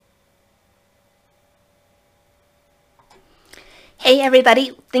Hey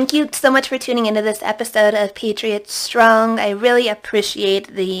everybody, thank you so much for tuning into this episode of Patriots Strong. I really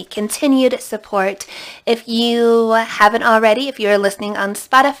appreciate the continued support. If you haven't already, if you're listening on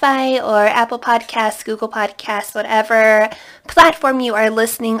Spotify or Apple Podcasts, Google Podcasts, whatever platform you are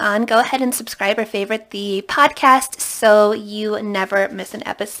listening on, go ahead and subscribe or favorite the podcast so you never miss an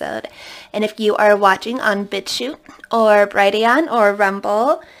episode. And if you are watching on BitChute or Brighteon or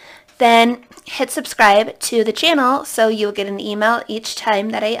Rumble, then hit subscribe to the channel so you'll get an email each time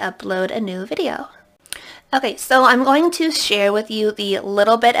that I upload a new video. Okay, so I'm going to share with you the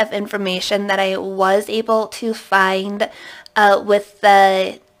little bit of information that I was able to find with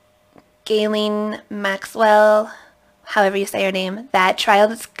the Ghislaine Maxwell, however you say her name, that trial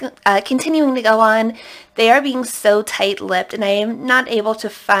that's continuing to go on. They are being so tight-lipped, and I am not able to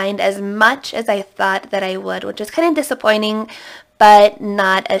find as much as I thought that I would, which is kind of disappointing, but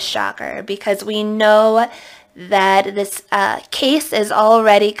not a shocker, because we know that this case is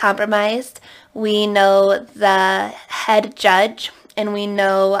already compromised. We know the head judge, and we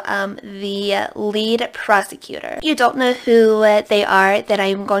know the lead prosecutor. If you don't know who they are, then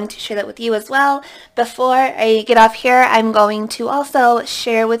I'm going to share that with you as well. Before I get off here, I'm going to also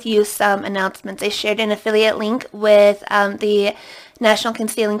share with you some announcements. I shared an affiliate link with the National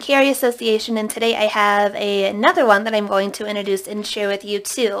Conceal and Carry Association, and today I have another one that I'm going to introduce and share with you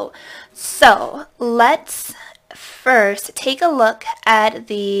too. So let's first take a look at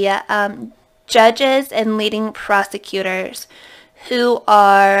the judges and leading prosecutors who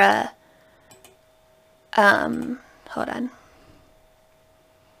are, hold on.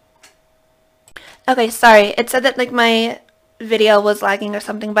 Okay, sorry, it said that like my video was lagging or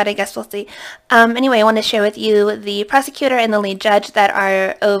something, but I guess we'll see. Anyway, I want to share with you the prosecutor and the lead judge that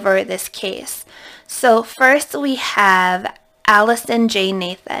are over this case. So first we have Allison J.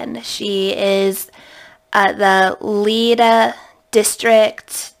 Nathan. She is the lead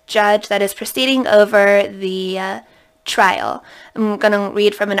district judge that is proceeding over the trial. I'm going to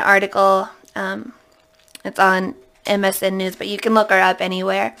read from an article. It's on MSN News, but you can look her up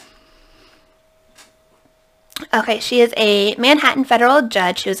anywhere. Okay, she is a Manhattan federal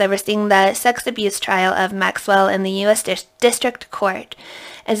judge who is overseeing the sex abuse trial of Maxwell in the U.S. District Court,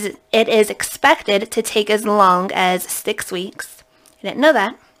 as it is expected to take as long as 6 weeks. I didn't know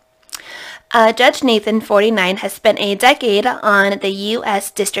that. Judge Nathan, 49, has spent a decade on the U.S.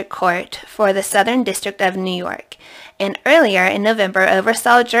 District Court for the Southern District of New York, and earlier in November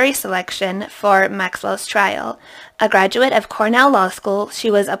oversaw jury selection for Maxwell's trial. A graduate of Cornell Law School,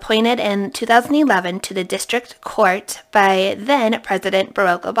 she was appointed in 2011 to the District Court by then-President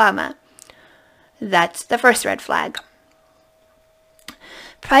Barack Obama. That's the first red flag.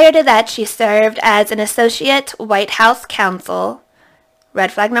 Prior to that, she served as an associate White House counsel,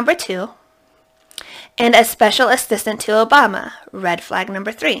 red flag number 2, and a special assistant to Obama, red flag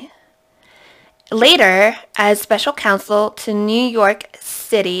number 3. Later, as special counsel to New York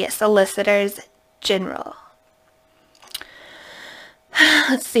City Solicitors General.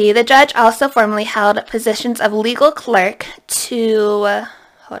 Let's see, the judge also formerly held positions of legal clerk to,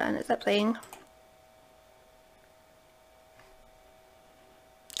 hold on, is that playing?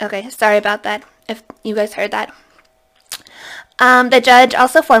 Okay, sorry about that, if you guys heard that. The judge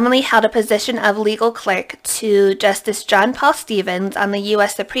also formerly held a position of legal clerk to Justice John Paul Stevens on the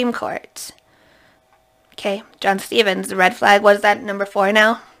U.S. Supreme Court. Okay, John Stevens, red flag, what is that, number 4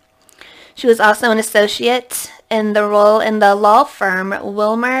 now? She was also an associate in the role in the law firm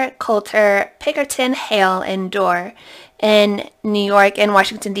Wilmer Coulter Pickerton Hale and Dorr in New York and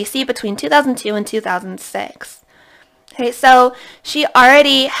Washington, D.C. between 2002 and 2006. Okay, so she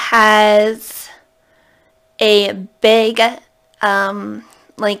already has a big,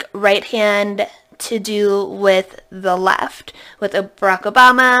 like, right hand to do with the left. With Barack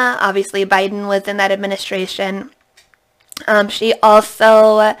Obama, obviously Biden was in that administration. She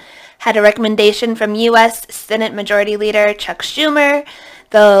also had a recommendation from U.S. Senate Majority Leader Chuck Schumer.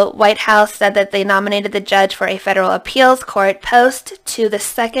 The White House said that they nominated the judge for a federal appeals court post to the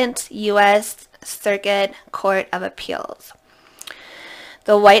 2nd U.S. Circuit Court of Appeals.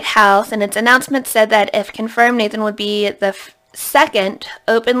 The White House, in its announcement, said that if confirmed, Nathan would be the second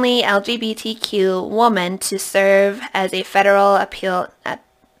openly LGBTQ woman to serve as a federal appeal, I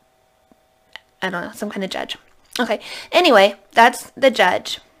don't know, some kind of judge. Okay, anyway, that's the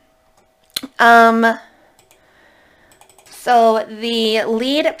judge. So the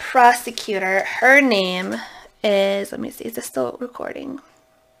lead prosecutor, her name is, let me see, is this still recording?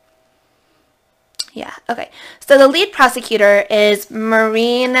 Yeah, okay. So the lead prosecutor is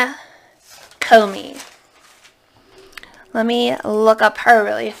Maureen Comey. Let me look up her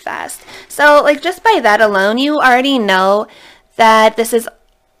really fast. So, like, just by that alone, you already know that this is,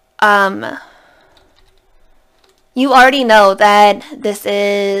 you already know that this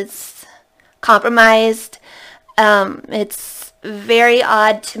is compromised. It's very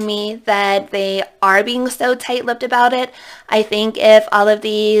odd to me that they are being so tight-lipped about it. I think if all of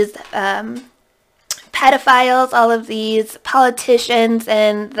these pedophiles, all of these politicians,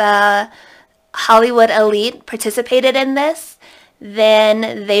 and the Hollywood elite participated in this,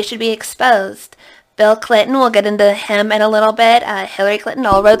 then they should be exposed. Bill Clinton, we'll get into him in a little bit. Hillary Clinton,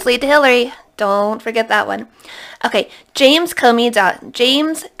 all roads lead to Hillary. Don't forget that one. Okay, James Comey's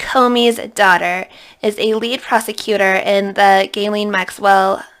daughter is a lead prosecutor in the Ghislaine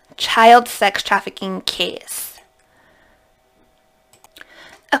Maxwell child sex trafficking case.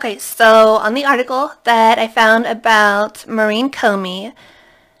 Okay, so on the article that I found about Maureen Comey, it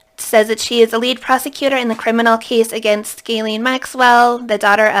says that she is a lead prosecutor in the criminal case against Ghislaine Maxwell, the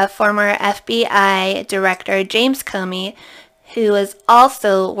daughter of former FBI Director James Comey, who has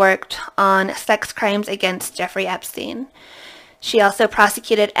also worked on sex crimes against Jeffrey Epstein. She also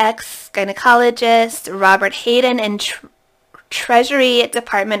prosecuted ex-gynecologist Robert Hayden and Treasury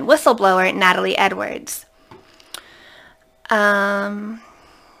Department whistleblower Natalie Edwards. Let's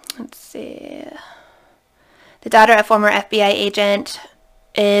see. The daughter of former FBI agent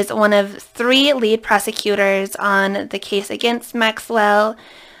is one of 3 lead prosecutors on the case against Maxwell,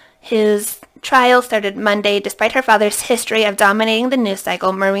 whose trial started Monday. Despite her father's history of dominating the news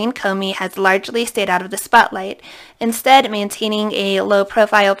cycle, Maureen Comey has largely stayed out of the spotlight, instead maintaining a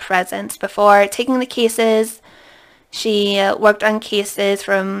low-profile presence. Before taking the cases, she worked on cases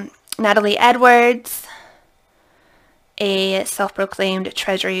from Natalie Edwards, a self-proclaimed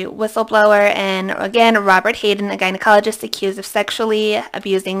Treasury whistleblower, and again, Robert Hayden, a gynecologist accused of sexually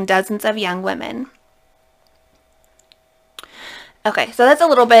abusing dozens of young women. Okay, so that's a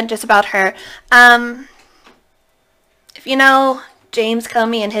little bit just about her. If you know James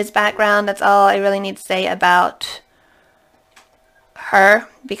Comey and his background, that's all I really need to say about her,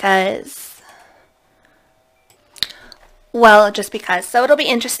 because, well, just because. So it'll be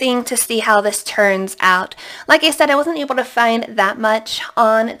interesting to see how this turns out. Like I said, I wasn't able to find that much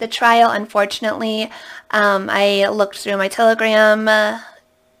on the trial, unfortunately. I looked through my Telegram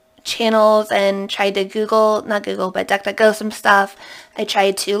channels and tried to DuckDuckGo some stuff. I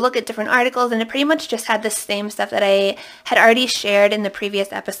tried to look at different articles, and it pretty much just had the same stuff that I had already shared in the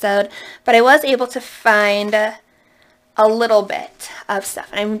previous episode, but I was able to find a little bit of stuff.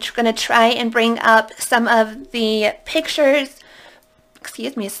 I'm going to try and bring up some of the pictures,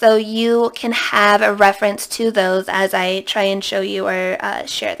 so you can have a reference to those as I try and show you or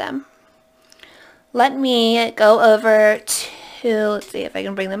share them. Let me go over to, let's see if I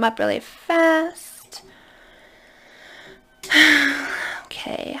can bring them up really fast.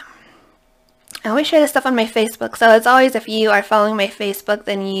 Okay. I always share this stuff on my Facebook, so as always, if you are following my Facebook,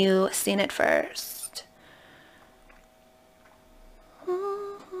 then you've seen it first.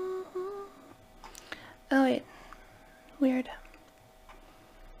 Oh wait, weird.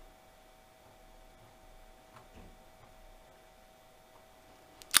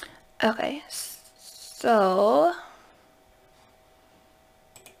 Okay, so...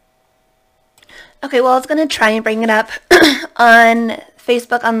 Okay, well, I was going to try and bring it up on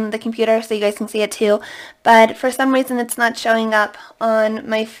Facebook on the computer so you guys can see it too, but for some reason it's not showing up on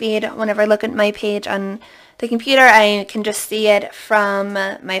my feed. Whenever I look at my page on the computer, I can just see it from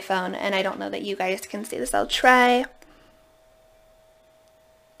my phone, and I don't know that you guys can see this. I'll try.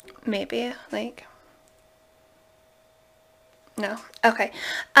 Maybe, like... No. Okay.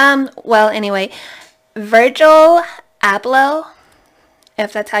 Well, anyway, Virgil Abloh,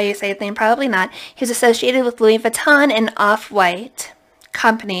 if that's how you say his name, probably not. He's associated with Louis Vuitton and Off-White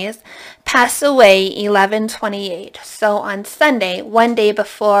companies, passed away 11/28, so on Sunday, one day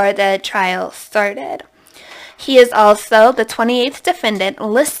before the trial started. He is also the 28th defendant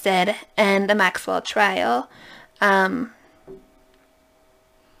listed in the Maxwell trial. I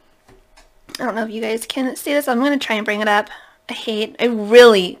don't know if you guys can see this. I'm going to try and bring it up. I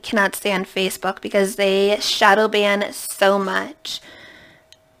really cannot stand Facebook because they shadow ban so much.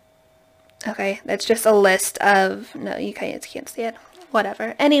 Okay, that's just a list of, no, you guys can't see it.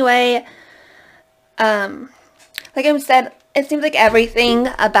 Whatever. Anyway, like I said, it seems like everything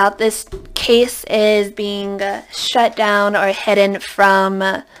about this case is being shut down or hidden from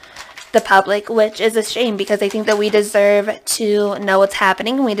the public, which is a shame because I think that we deserve to know what's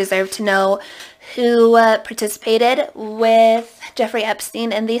happening. We deserve to know who participated with Jeffrey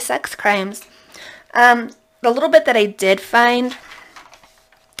Epstein in these sex crimes. The little bit that I did find,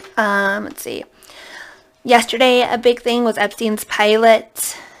 let's see. Yesterday, a big thing was Epstein's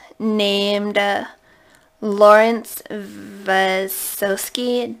pilot named Lawrence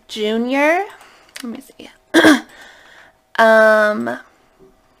Vasosky Jr. Let me see.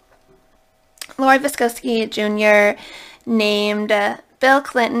 Lori Visconti Jr. named Bill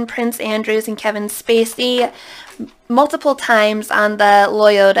Clinton, Prince Andrews, and Kevin Spacey multiple times on the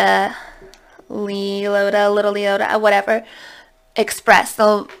Little Leota, whatever, Express.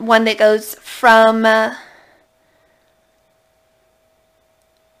 The one that goes from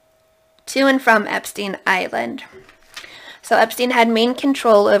to and from Epstein Island. So Epstein had main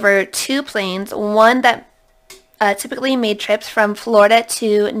control over 2 planes, one that typically made trips from Florida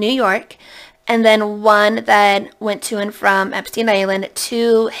to New York, and then one that went to and from Epstein Island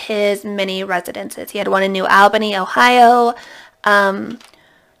to his many residences. He had one in New Albany, Ohio,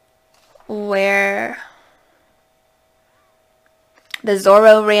 where the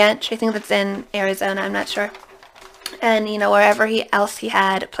Zorro Ranch, I think that's in Arizona, I'm not sure. And, wherever else he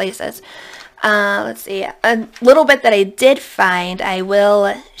had places. Let's see, a little bit that I did find, I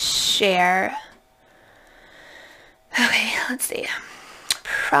will share. Okay, let's see.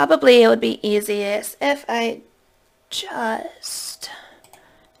 Probably it would be easiest if I just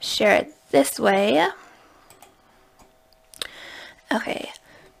share it this way. Okay.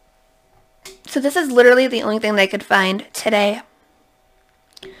 So this is literally the only thing that I could find today.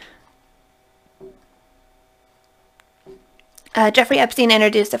 Jeffrey Epstein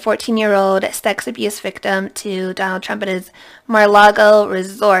introduced a 14-year-old sex abuse victim to Donald Trump at his Mar-a-Lago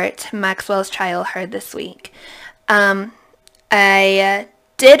resort. Maxwell's trial heard this week. I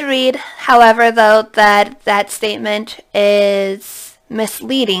did read, however, though, that statement is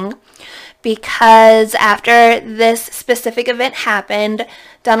misleading because after this specific event happened,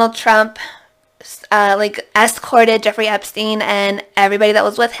 Donald Trump escorted Jeffrey Epstein and everybody that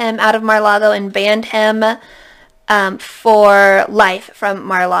was with him out of Mar-a-Lago and banned him for life from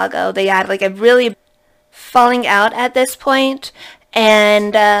Mar-a-Lago. They had a really falling out at this point,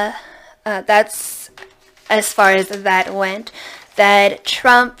 and that's as far as that went. That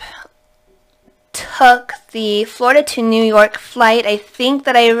Trump took the Florida to New York flight, I think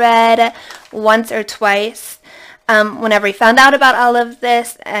that I read once or twice. Whenever he found out about all of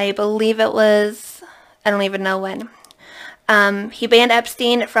this, I believe it was, I don't even know when. He banned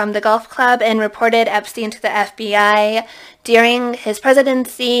Epstein from the golf club and reported Epstein to the FBI. During his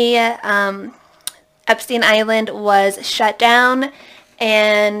presidency, Epstein Island was shut down,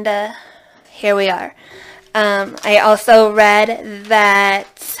 and here we are. I also read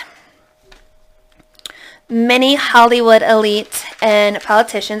that many Hollywood elite and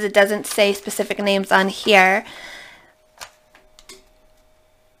politicians, it doesn't say specific names on here.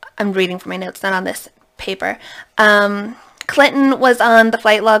 I'm reading from my notes, not on this paper. Clinton was on the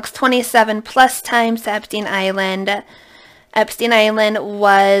flight logs 27 plus times to Epstein Island. Epstein Island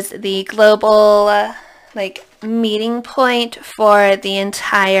was the global meeting point for the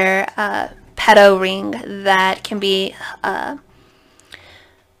entire pedo ring that can be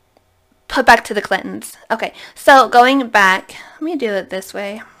put back to the Clintons. Okay, so going back, let me do it this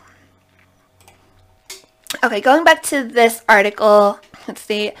way. Okay, going back to this article, let's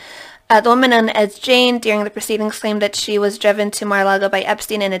see. The woman known as Jane during the proceedings claimed that she was driven to Mar-a-Lago by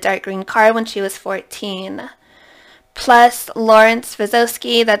Epstein in a dark green car when she was 14. Plus, Lawrence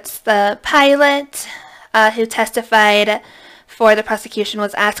Vasosky, that's the pilot who testified for the prosecution,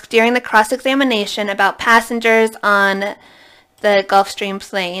 was asked during the cross-examination about passengers on the Gulfstream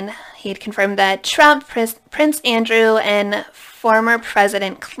plane. He had confirmed that Trump, Prince Andrew, and former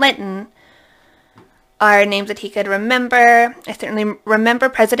President Clinton are names that he could remember. I certainly remember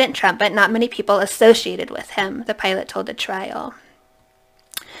President Trump, but not many people associated with him, the pilot told the trial.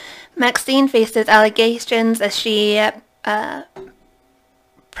 Maxine faces allegations as she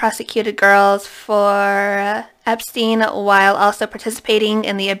prosecuted girls for Epstein while also participating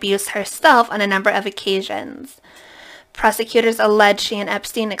in the abuse herself on a number of occasions. Prosecutors allege she and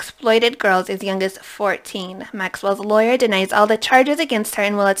Epstein exploited girls as young as 14. Maxwell's lawyer denies all the charges against her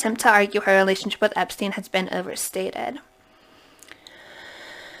and will attempt to argue her relationship with Epstein has been overstated.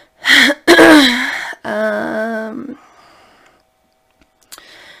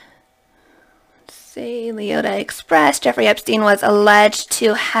 Leota Express. Jeffrey Epstein was alleged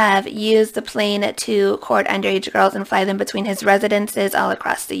to have used the plane to court underage girls and fly them between his residences all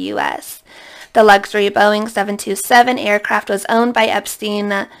across the U.S. The luxury Boeing 727 aircraft was owned by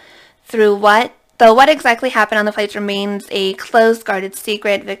Epstein through though what exactly happened on the flights remains a closed, guarded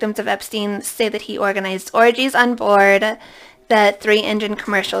secret. Victims of Epstein say that he organized orgies on board the 3-engine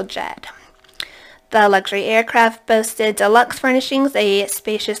commercial jet. The luxury aircraft boasted deluxe furnishings, a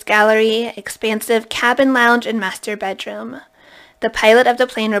spacious gallery, expansive cabin lounge, and master bedroom. The pilot of the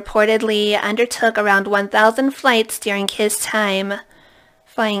plane reportedly undertook around 1,000 flights during his time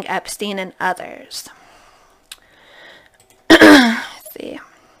flying Epstein and others. Let's see.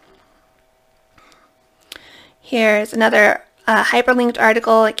 Here's another hyperlinked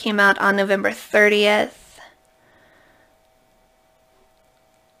article. It came out on November 30th.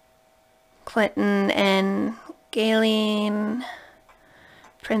 Clinton and Ghislaine,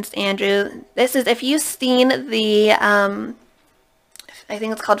 Prince Andrew. This is, if you've seen the, I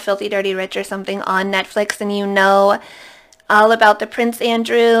think it's called Filthy Dirty Rich or something on Netflix, and you know all about the Prince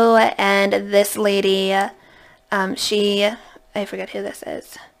Andrew and this lady, I forget who this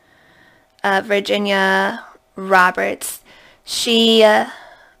is, Virginia Roberts. She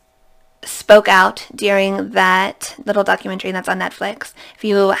spoke out during that little documentary that's on Netflix. If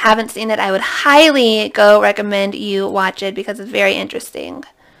you haven't seen it, I would highly recommend you watch it because it's very interesting.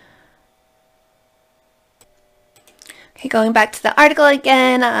 Okay, going back to the article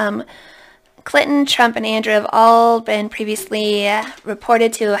again, Clinton, Trump, and Andrew have all been previously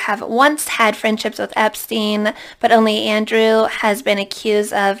reported to have once had friendships with Epstein, but only Andrew has been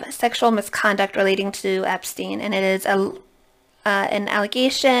accused of sexual misconduct relating to Epstein, and it is an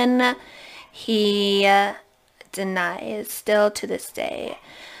allegation he denies still to this day.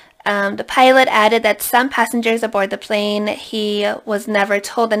 The pilot added that some passengers aboard the plane he was never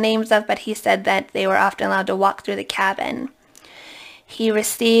told the names of, but he said that they were often allowed to walk through the cabin. He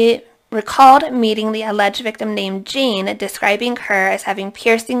recalled meeting the alleged victim named Jane, describing her as having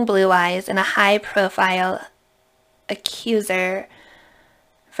piercing blue eyes, and a high-profile accuser,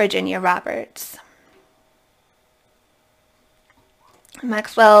 Virginia Roberts.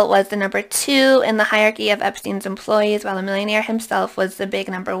 Maxwell was the number 2 in the hierarchy of Epstein's employees, while the millionaire himself was the big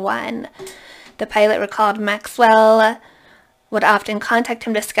number 1. The pilot recalled Maxwell would often contact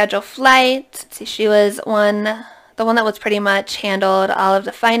him to schedule flights. See, she was the one that was pretty much handled all of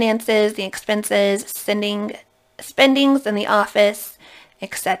the finances, the expenses, spendings in the office,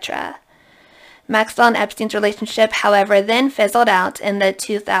 etc. Maxwell and Epstein's relationship, however, then fizzled out in the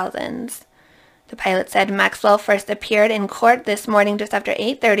 2000s. The pilot said Maxwell first appeared in court this morning just after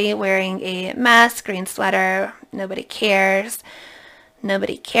 8:30 wearing a mask, green sweater. Nobody cares.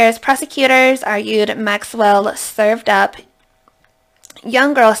 Nobody cares. Prosecutors argued Maxwell served up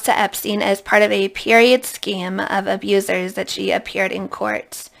young girls to Epstein as part of a period scheme of abusers that she appeared in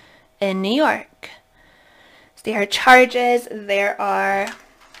court in New York. So there are charges. There are,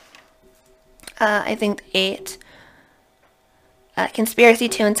 I think, 8. Conspiracy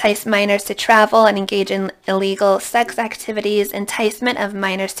to entice minors to travel and engage in illegal sex activities, enticement of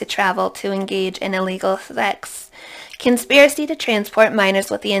minors to travel to engage in illegal sex, conspiracy to transport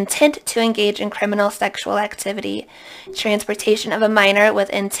minors with the intent to engage in criminal sexual activity, transportation of a minor with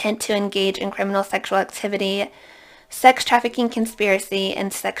intent to engage in criminal sexual activity, sex trafficking conspiracy,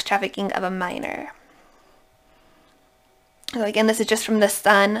 and sex trafficking of a minor. So again, this is just from The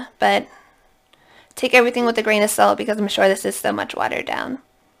Sun, but take everything with a grain of salt because I'm sure this is so much watered down.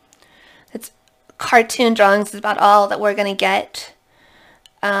 It's cartoon drawings is about all that we're going to get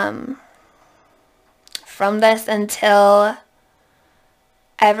from this until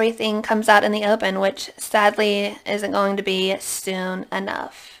everything comes out in the open, which sadly isn't going to be soon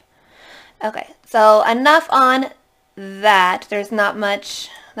enough. Okay, so enough on that. There's not much,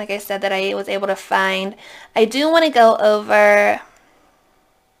 like I said, that I was able to find. I do want to go over...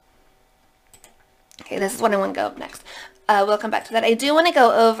 Okay, this is what I want to go next. We'll come back to that. I do want to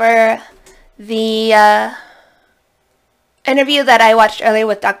go over the interview that I watched earlier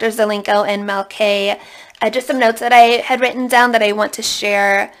with Dr. Zelenko and Mel K. Just some notes that I had written down that I want to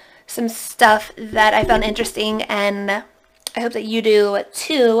share, some stuff that I found interesting, and I hope that you do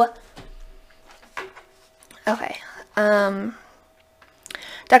too. Okay.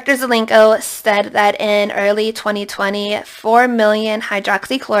 Dr. Zelenko said that in early 2020, 4 million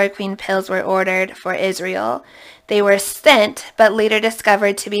hydroxychloroquine pills were ordered for Israel. They were sent, but later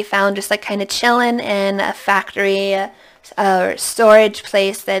discovered to be found just like kind of chilling in a factory or storage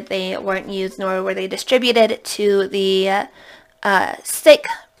place that they weren't used, nor were they distributed to the sick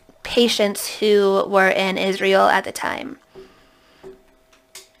patients who were in Israel at the time.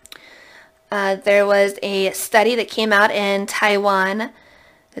 There was a study that came out in Taiwan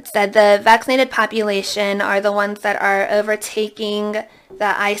that said the vaccinated population are the ones that are overtaking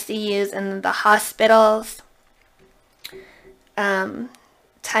the ICUs and the hospitals.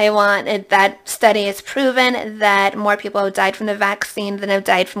 Taiwan, that study has proven that more people have died from the vaccine than have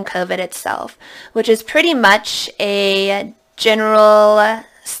died from COVID itself, which is pretty much a general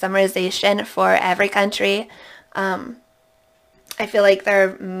summarization for every country. I I feel like there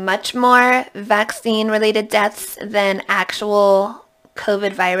are much more vaccine-related deaths than actual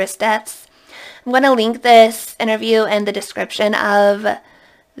COVID virus deaths. I'm going to link this interview in the description of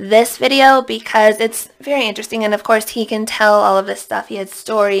this video because it's very interesting, and of course he can tell all of this stuff. He has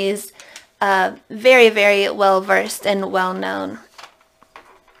stories, very, very well versed and well known.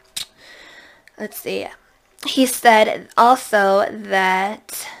 Let's see. He said also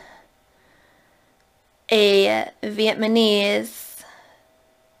that a Vietnamese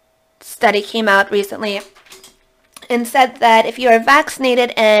study came out recently and said that if you are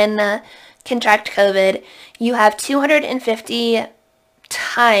vaccinated and contract COVID, you have 250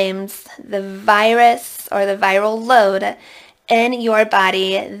 times the virus or the viral load in your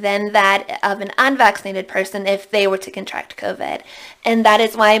body than that of an unvaccinated person if they were to contract COVID. And that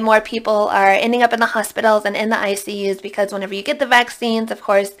is why more people are ending up in the hospitals and in the ICUs, because whenever you get the vaccines, of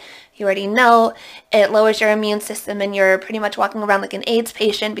course, you already know, it lowers your immune system and you're pretty much walking around like an AIDS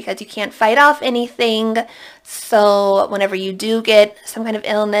patient because you can't fight off anything. So whenever you do get some kind of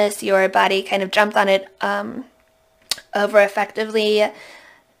illness, your body kind of jumps on it over effectively.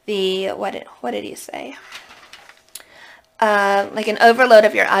 What did he say? Like an overload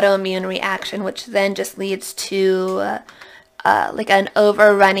of your autoimmune reaction, which then just leads to like an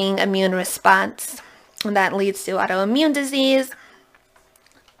overrunning immune response, and that leads to autoimmune disease.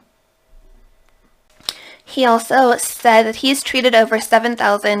 He also said that he's treated over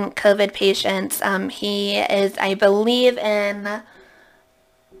 7,000 COVID patients. He is, I believe, in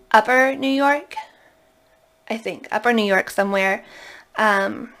Upper New York. I think Upper New York somewhere.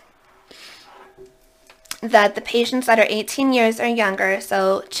 That the patients that are 18 years or younger,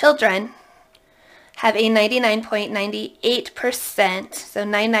 so children, have a 99.98%, so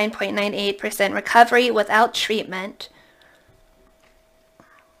 99.98% recovery without treatment.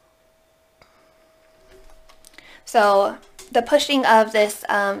 So the pushing of this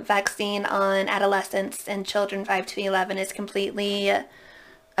vaccine on adolescents and children 5 to 11 is completely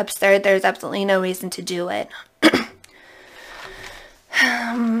absurd. There's absolutely no reason to do it.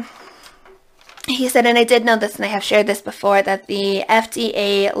 He said, and I did know this and I have shared this before, that the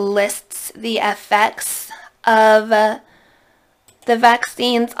FDA lists the effects of the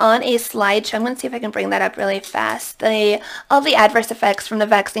vaccines on a slideshow. I'm going to see if I can bring that up really fast. All the adverse effects from the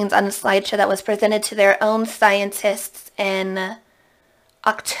vaccines on a slideshow that was presented to their own scientists in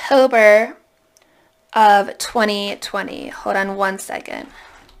October of 2020. Hold on one second.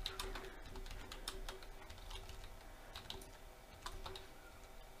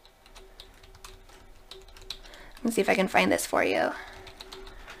 Let me see if I can find this for you.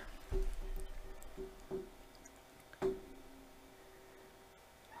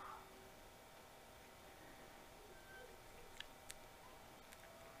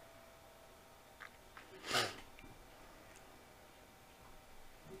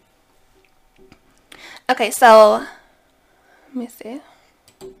 Okay, so let me see.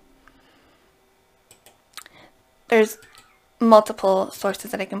 There's multiple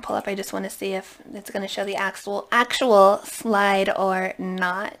sources that I can pull up. I just want to see if it's going to show the actual slide or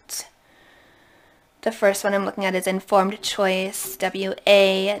not. The first one I'm looking at is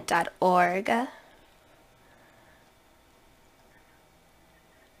informedchoicewa.org.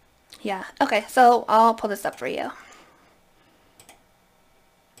 Yeah, okay, so I'll pull this up for you.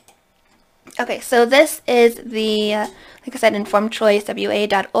 Okay, so this is the, like I said,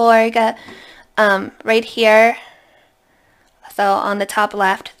 informedchoicewa.org. Right here, so on the top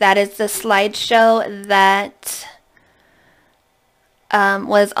left, that is the slideshow that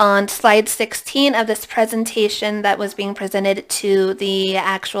was on slide 16 of this presentation that was being presented to the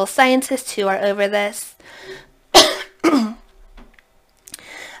actual scientists who are over this.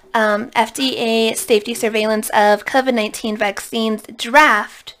 FDA Safety Surveillance of COVID-19 Vaccines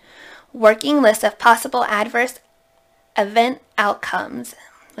Draft Working List of Possible Adverse Event Outcomes,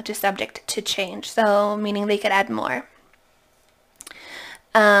 which is subject to change, so meaning they could add more.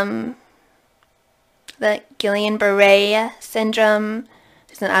 The Guillain-Barré syndrome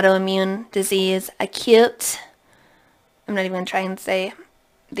is an autoimmune disease. Acute, I'm not even going to try and say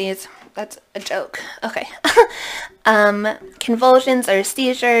these, that's a joke. Okay. Convulsions or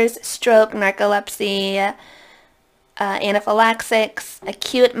seizures, stroke, narcolepsy, anaphylaxis,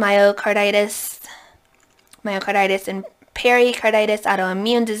 acute myocarditis and pericarditis,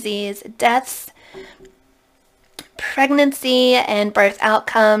 autoimmune disease, deaths, pregnancy and birth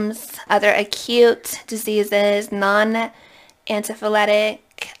outcomes, other acute diseases, non-anaphylactic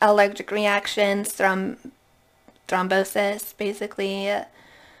allergic reactions, thrombosis, basically,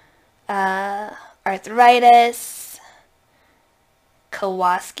 arthritis,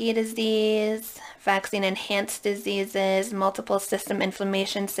 Kawasaki disease, vaccine-enhanced diseases, multiple system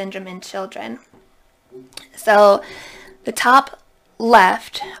inflammation syndrome in children. So the top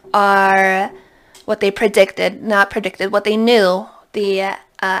left are what they predicted, what they knew the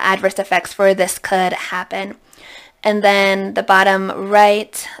adverse effects for this could happen. And then the bottom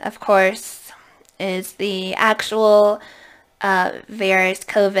right, of course, is the actual VAERS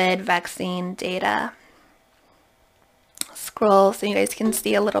COVID vaccine data. Scroll so you guys can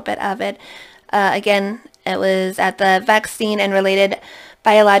see a little bit of it. Again, it was at the Vaccine and Related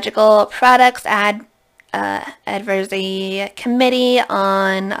Biological Products Advisory Committee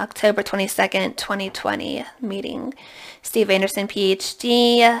on October 22nd, 2020 meeting. Steve Anderson,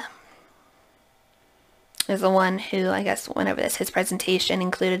 PhD, is the one who, I guess, went over this. His presentation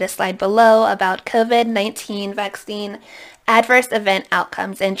included a slide below about COVID-19 vaccine adverse event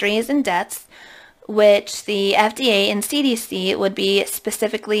outcomes, injuries, and deaths, which the FDA and CDC would be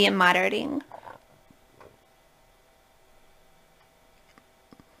specifically monitoring.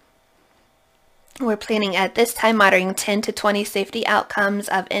 We're planning at this time monitoring 10 to 20 safety outcomes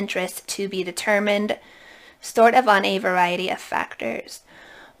of interest to be determined, sort of on a variety of factors.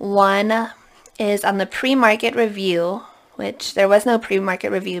 One is on the pre-market review, which there was no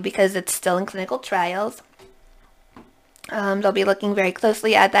pre-market review because it's still in clinical trials. They'll be looking very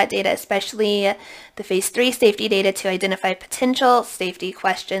closely at that data, especially the phase 3 safety data, to identify potential safety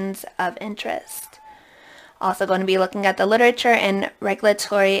questions of interest. Also going to be looking at the literature and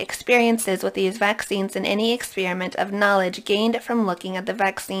regulatory experiences with these vaccines and any experiment of knowledge gained from looking at the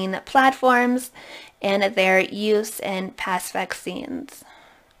vaccine platforms and their use in past vaccines.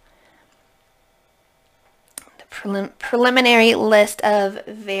 The preliminary list of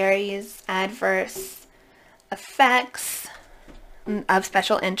various adverse effects of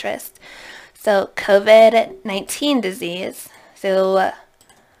special interest. So COVID-19 disease. So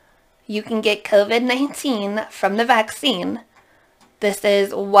you can get COVID-19 from the vaccine. This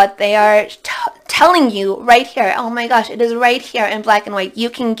is what they are telling you right here. Oh my gosh, it is right here in black and white. You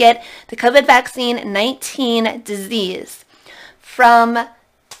can get the COVID vaccine 19 disease from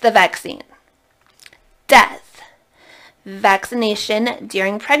the vaccine. Death. Vaccination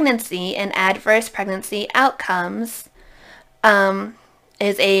during pregnancy and adverse pregnancy outcomes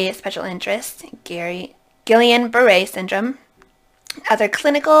is a special interest. Guillain-Barré syndrome. Other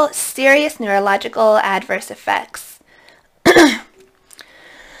clinical serious neurological adverse effects.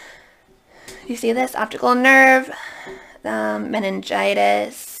 You see this? Optical nerve,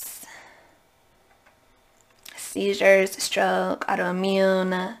 meningitis, seizures, stroke,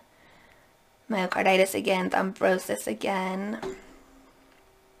 autoimmune, myocarditis again, thrombosis again.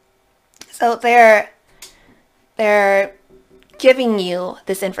 So they're giving you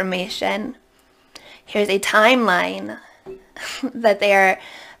this information. Here's a timeline that they're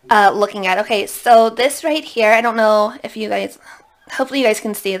looking at. Okay, so this right here, I don't know if you guys, hopefully you guys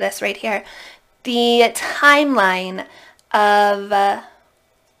can see this right here. The timeline of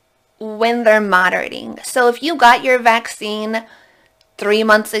when they're monitoring. So if you got your vaccine 3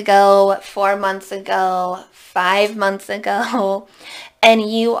 months ago, 4 months ago, 5 months ago, and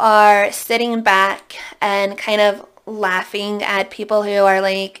you are sitting back and kind of laughing at people who are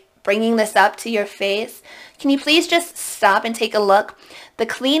like bringing this up to your face, can you please just stop and take a look? The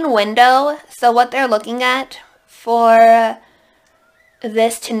clean window, so what they're looking at for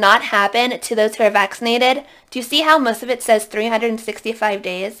this to not happen to those who are vaccinated, do you see how most of it says 365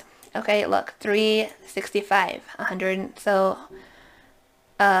 days? Okay, look, 365, 100, so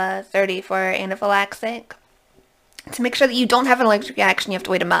 30 for anaphylactic. To make sure that you don't have an allergic reaction, you have to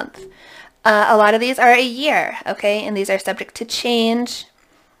wait a month. A lot of these are a year, okay, and these are subject to change.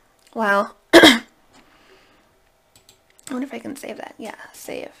 Wow. I wonder if I can save that. Yeah,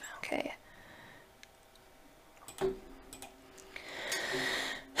 save. Okay.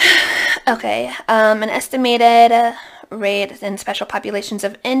 Okay, an estimated rate in special populations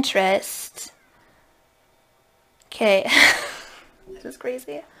of interest. Okay. This is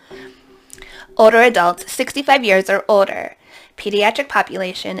crazy. Older adults, 65 years or older. Pediatric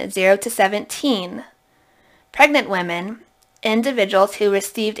population, 0 to 17. Pregnant women, individuals who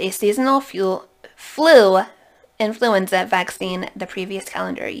received a seasonal flu influenza vaccine the previous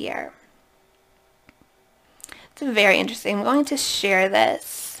calendar year. It's very interesting. I'm going to share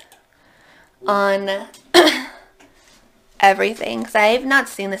this on everything because I've not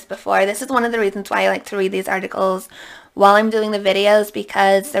seen this before. This is one of the reasons why I like to read these articles while I'm doing the videos,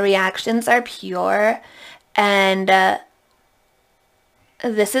 because the reactions are pure, and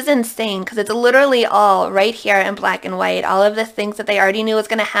this is insane because it's literally all right here in black and white. All of the things that they already knew was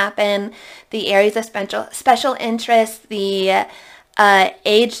going to happen, the areas of special interest, the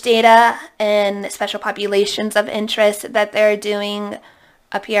age data and special populations of interest that they're doing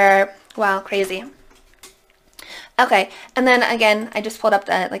up here. Wow, crazy. Okay, and then again, I just pulled up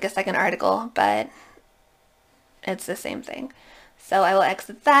a second article, but it's the same thing. So I will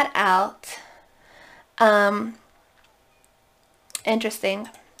exit that out. Interesting.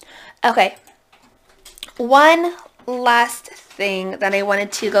 Okay. One last thing that I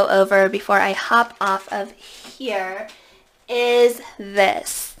wanted to go over before I hop off of here is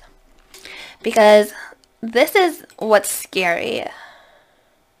this. Because this is what's scary.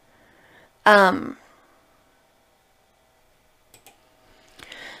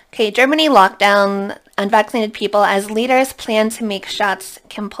 Okay, Germany locked down unvaccinated people as leaders plan to make shots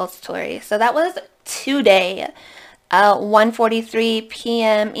compulsory. So that was today, 1:43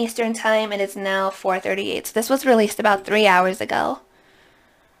 p.m. Eastern Time. It is now 4:38. So this was released about 3 hours ago.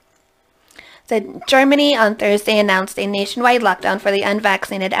 So Germany on Thursday announced a nationwide lockdown for the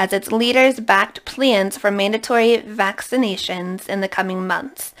unvaccinated as its leaders backed plans for mandatory vaccinations in the coming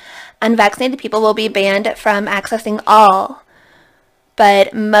months. Unvaccinated people will be banned from accessing all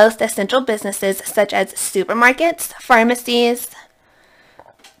but most essential businesses such as supermarkets, pharmacies,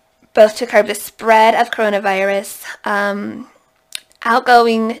 both to curb the spread of coronavirus.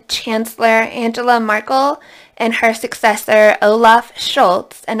 Outgoing Chancellor Angela Merkel and her successor Olaf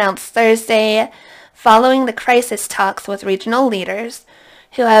Scholz announced Thursday, following the crisis talks with regional leaders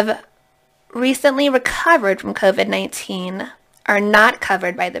who have recently recovered from COVID-19, are not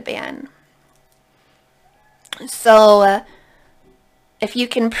covered by the ban. So, if you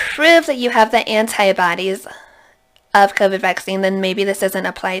can prove that you have the antibodies of COVID vaccine, then maybe this doesn't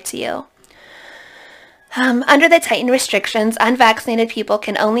apply to you. Under the tightened restrictions, unvaccinated people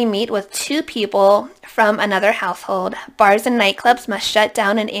can only meet with 2 people from another household. Bars and nightclubs must shut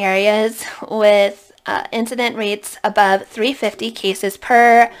down in areas with incident rates above 350 cases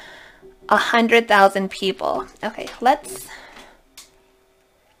per 100,000 people. Okay, let's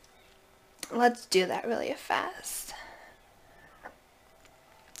do that really fast.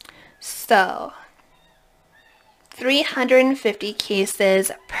 So, 350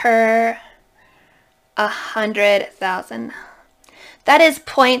 cases per 100,000. That is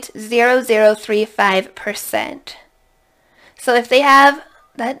 0.0035%. So if they have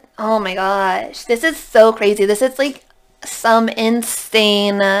that, oh my gosh, this is so crazy. This is like some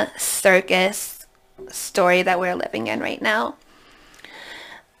insane circus story that we're living in right now.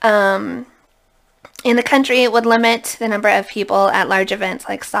 In the country, it would limit the number of people at large events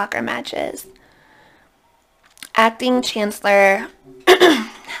like soccer matches. Acting Chancellor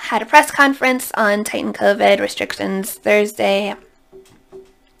had a press conference on tightened COVID restrictions Thursday.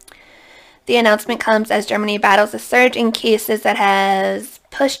 The announcement comes as Germany battles a surge in cases that has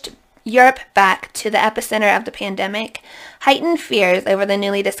pushed Europe back to the epicenter of the pandemic. Heightened fears over the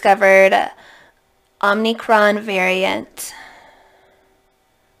newly discovered Omicron variant.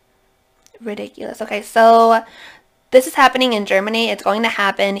 Ridiculous. Okay, so this is happening in Germany. It's going to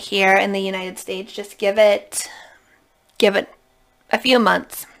happen here in the United States. Just give it a few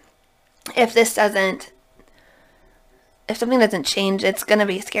months. If something doesn't change, it's going to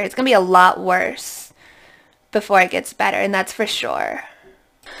be scary. It's going to be a lot worse before it gets better, and that's for sure.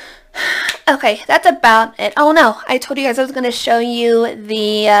 Okay, that's about it. Oh no, I told you guys I was going to show you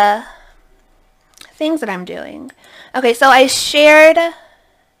the things that I'm doing. Okay, so I shared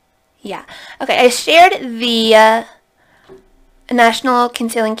the National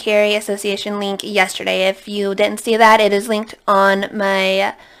Conceal and Carry Association link yesterday. If you didn't see that, it is linked on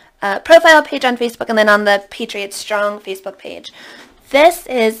my profile page on Facebook and then on the Patriot Strong Facebook page. This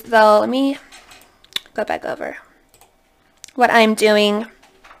is, though, let me go back over what I'm doing.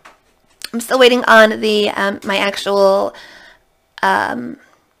 I'm still waiting on the my actual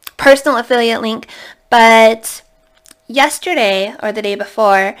personal affiliate link, but yesterday, or the day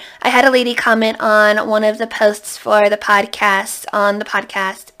before, I had a lady comment on one of the posts for the podcast on the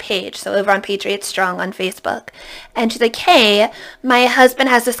podcast page, so over on Patriot Strong on Facebook. And she's like, hey, my husband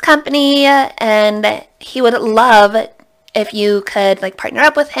has this company, and he would love if you could like partner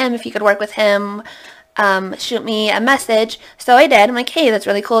up with him, if you could work with him, shoot me a message. So I did. I'm like, hey, that's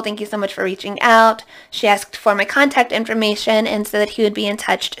really cool. Thank you so much for reaching out. She asked for my contact information and said that he would be in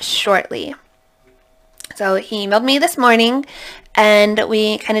touch shortly. So he emailed me this morning, and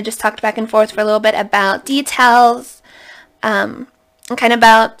we kind of just talked back and forth for a little bit about details, and kind of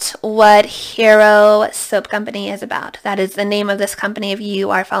about what Hero Soap Company is about. That is the name of this company. If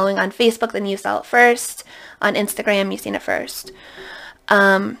you are following on Facebook, then you saw it first. On Instagram, you've seen it first.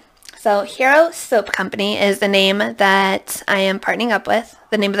 So Hero Soap Company is the name that I am partnering up with,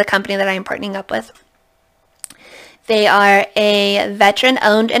 the name of the company that I am partnering up with. They are a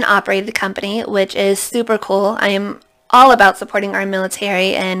veteran-owned and operated company, which is super cool. I am all about supporting our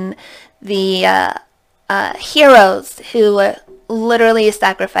military and the heroes who literally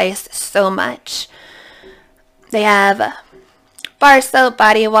sacrificed so much. They have bar soap,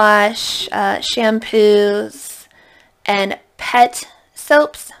 body wash, shampoos, and pet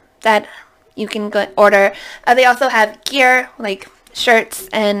soaps that you can go order. They also have gear like shirts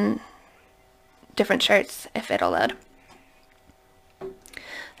and different shirts if it'll load.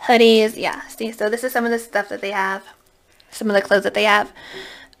 Hoodies, yeah. See, so this is some of the stuff that they have. Some of the clothes that they have.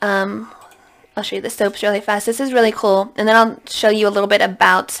 I'll show you the soaps really fast. This is really cool. And then I'll show you a little bit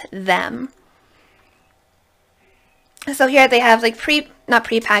about them. So here they have like not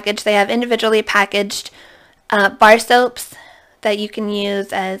pre-packaged, they have individually packaged bar soaps that you can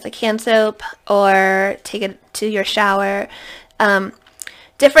use as like hand soap or take it to your shower.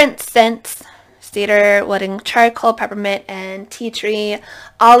 Different scents, cedar, wood and charcoal, peppermint, and tea tree.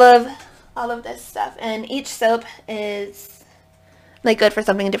 All of this stuff. And each soap is like good for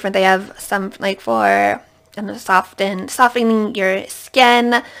something different. They have some like for softening your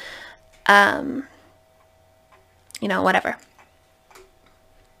skin, you know, whatever.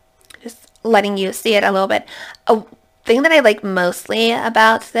 Just letting you see it a little bit. A thing that I like mostly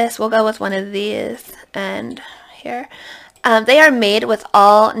about this, we'll go with one of these and here. They are made with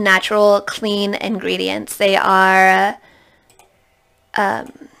all natural, clean ingredients. They are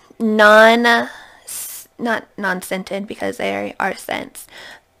not non-scented because they are scents,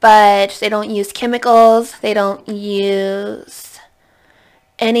 but they don't use chemicals. They don't use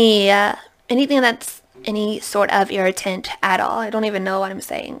anything that's any sort of irritant at all. I don't even know what I'm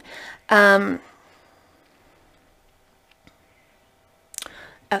saying.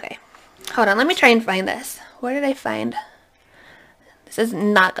 Okay, hold on. Let me try and find this. Where did I find? This is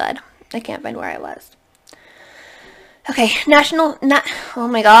not good. I can't find where I was. Okay, oh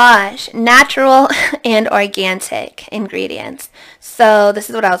my gosh, natural and organic ingredients. So this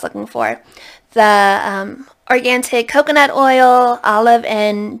is what I was looking for. The organic coconut oil, olive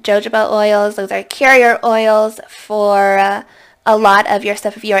and jojoba oils. Those are carrier oils for a lot of your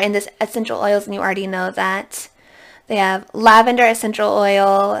stuff. If you are into essential oils and you already know that. They have lavender essential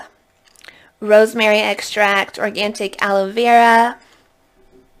oil, rosemary extract, organic aloe vera.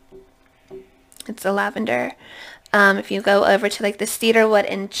 It's the lavender. If you go over to like the cedar wood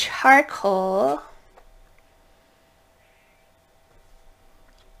and charcoal,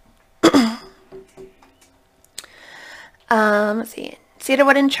 let's see, cedar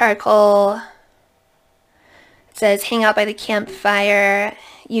wood and charcoal. It says hang out by the campfire.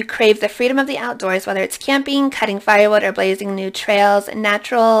 You crave the freedom of the outdoors, whether it's camping, cutting firewood, or blazing new trails.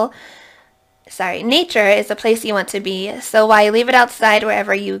 Nature is the place you want to be, so why leave it outside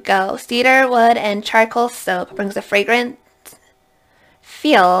wherever you go? Cedar wood and charcoal soap brings a fragrant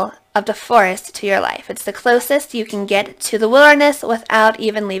feel of the forest to your life. It's the closest you can get to the wilderness without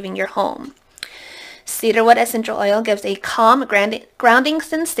even leaving your home. Cedarwood essential oil gives a calm, grounding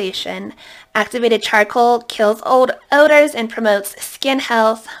sensation. Activated charcoal kills old odors and promotes skin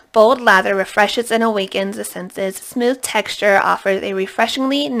health. Bold lather refreshes and awakens the senses. Smooth texture offers a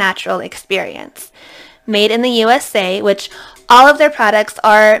refreshingly natural experience. Made in the USA, which all of their products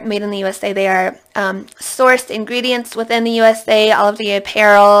are made in the USA. They are sourced ingredients within the USA. All of the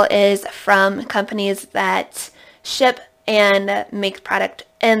apparel is from companies that ship and make product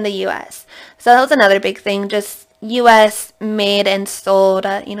in the US. So that was another big thing, just US made and sold.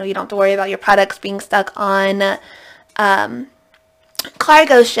 You know, you don't have to worry about your products being stuck on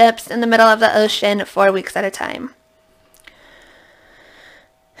cargo ships in the middle of the ocean for weeks at a time.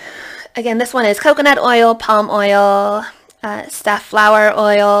 Again, this one is coconut oil, palm oil, safflower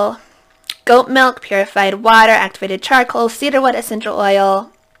oil, goat milk, purified water, activated charcoal, cedarwood essential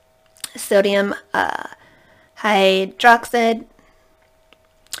oil, sodium hydroxide,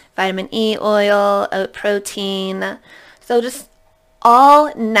 vitamin E oil, oat protein. So just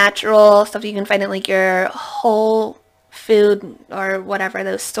all natural stuff you can find in like your Whole Food or whatever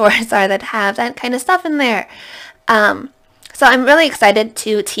those stores are that have that kind of stuff in there. So I'm really excited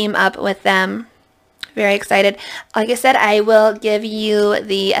to team up with them. Very excited. Like I said, I will give you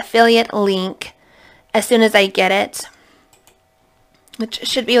the affiliate link as soon as I get it, which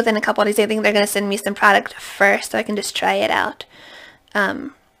should be within a couple of days. I think they're going to send me some product first so I can just try it out.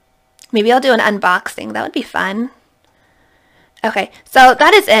 Maybe I'll do an unboxing. That would be fun. Okay, so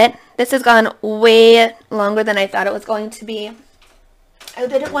that is it. This has gone way longer than I thought it was going to be. I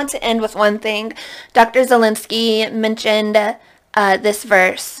didn't want to end with one thing. Dr. Zelensky mentioned this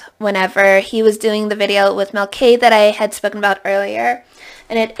verse whenever he was doing the video with Melkade that I had spoken about earlier.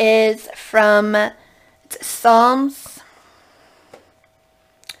 And it is from It's Psalms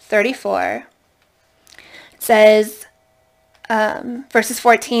 34. It says, verses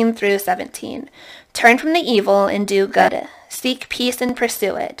 14 through 17. Turn from the evil and do good. Seek peace and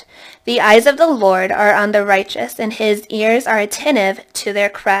pursue it. The eyes of the Lord are on the righteous, and his ears are attentive to their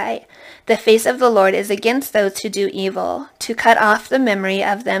cry. The face of the Lord is against those who do evil, to cut off the memory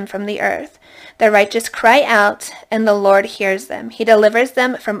of them from the earth. The righteous cry out, and the Lord hears them. He delivers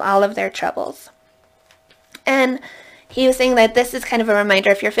them from all of their troubles. And he was saying that this is kind of a reminder,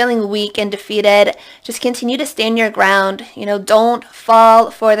 if you're feeling weak and defeated, just continue to stand your ground. Don't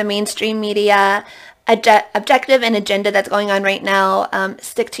fall for the mainstream media objective and agenda that's going on right now.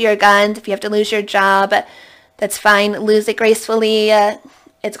 Stick to your guns. If you have to lose your job, that's fine. Lose it gracefully.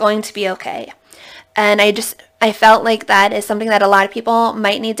 It's going to be okay. And I felt like that is something that a lot of people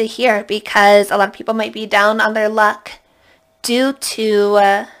might need to hear, because a lot of people might be down on their luck due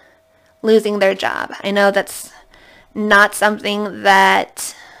to losing their job. I know that's not something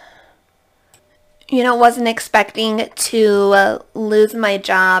that, wasn't expecting to lose my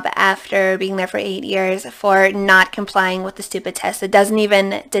job after being there for 8 years for not complying with the stupid test. It doesn't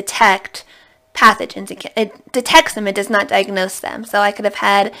even detect pathogens. It detects them. It does not diagnose them. So I could have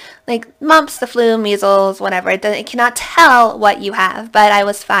had mumps, the flu, measles, whatever. It cannot tell what you have, but I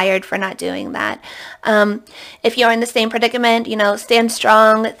was fired for not doing that. If you're in the same predicament, stand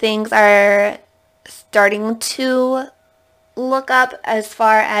strong. Things are starting to look up as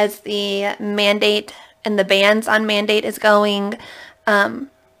far as the mandate and the bans on mandate is going.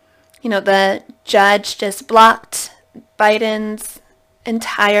 The judge just blocked Biden's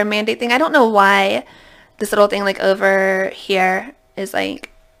entire mandate thing. I don't know why this little thing over here is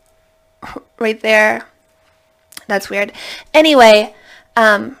right there. That's weird. Anyway,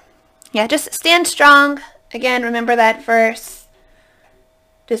 just stand strong. Again, remember that verse.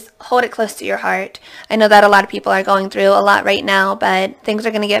 Just hold it close to your heart. I know that a lot of people are going through a lot right now, but things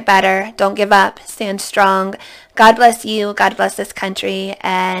are going to get better. Don't give up. Stand strong. God bless you. God bless this country.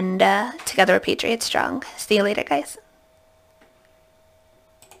 And together we're Patriots Strong. See you later, guys.